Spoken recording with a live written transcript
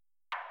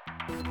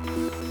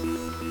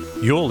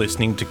You're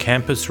listening to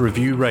Campus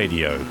Review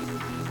Radio.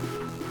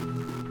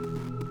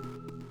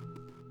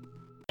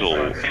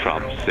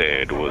 Trump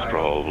said was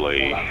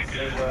probably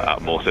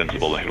more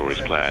sensible than Hillary's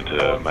plan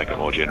to make it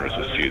more generous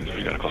with students, which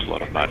is going to cost a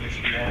lot of money.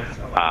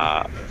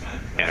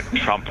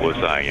 Trump was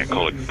saying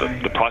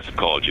the price of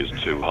college is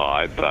too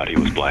high, but he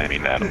was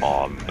blaming that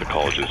on the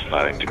colleges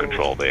failing to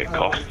control their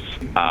costs.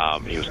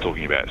 He was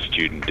talking about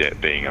student debt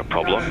being a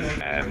problem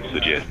and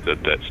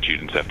suggested that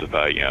students have to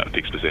pay a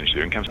fixed percentage of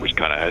their incomes, which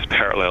kind of has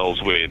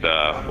parallels with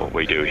what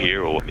we do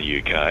here or in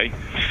the UK.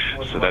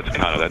 So that's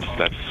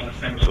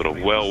sort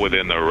of well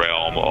within the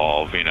realm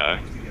of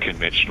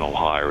conventional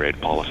higher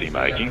ed policy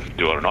making.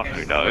 Do it or not,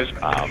 who knows?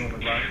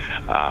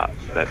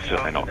 That's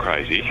certainly not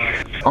crazy.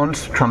 On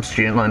Trump's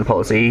student loan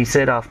policy, he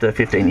said after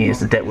 15 years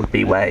the debt would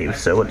be waived.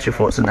 So what's your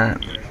thoughts on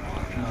that?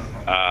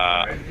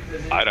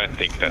 I don't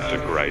think that's a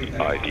great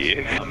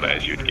idea,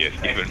 as you'd guess,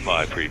 given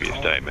my previous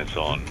statements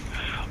on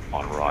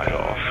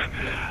write-off.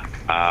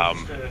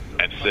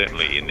 And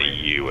certainly in the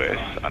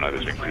US, I know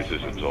there's been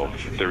criticisms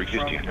of their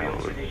existing, I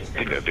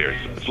think that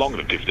it's longer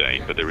than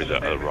 15, but there is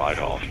a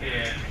write-off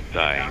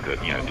saying that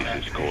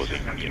this is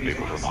causing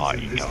people from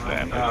high-income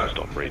families to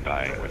stop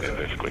repaying when they're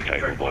perfectly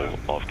capable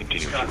of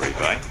continuing to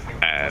repay.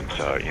 And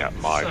so,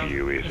 my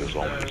view is as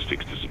long as it's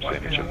fixed as a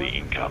percentage of the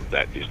income,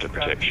 that is the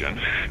protection,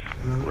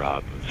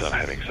 rather than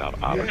having some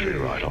arbitrary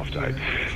write-off date.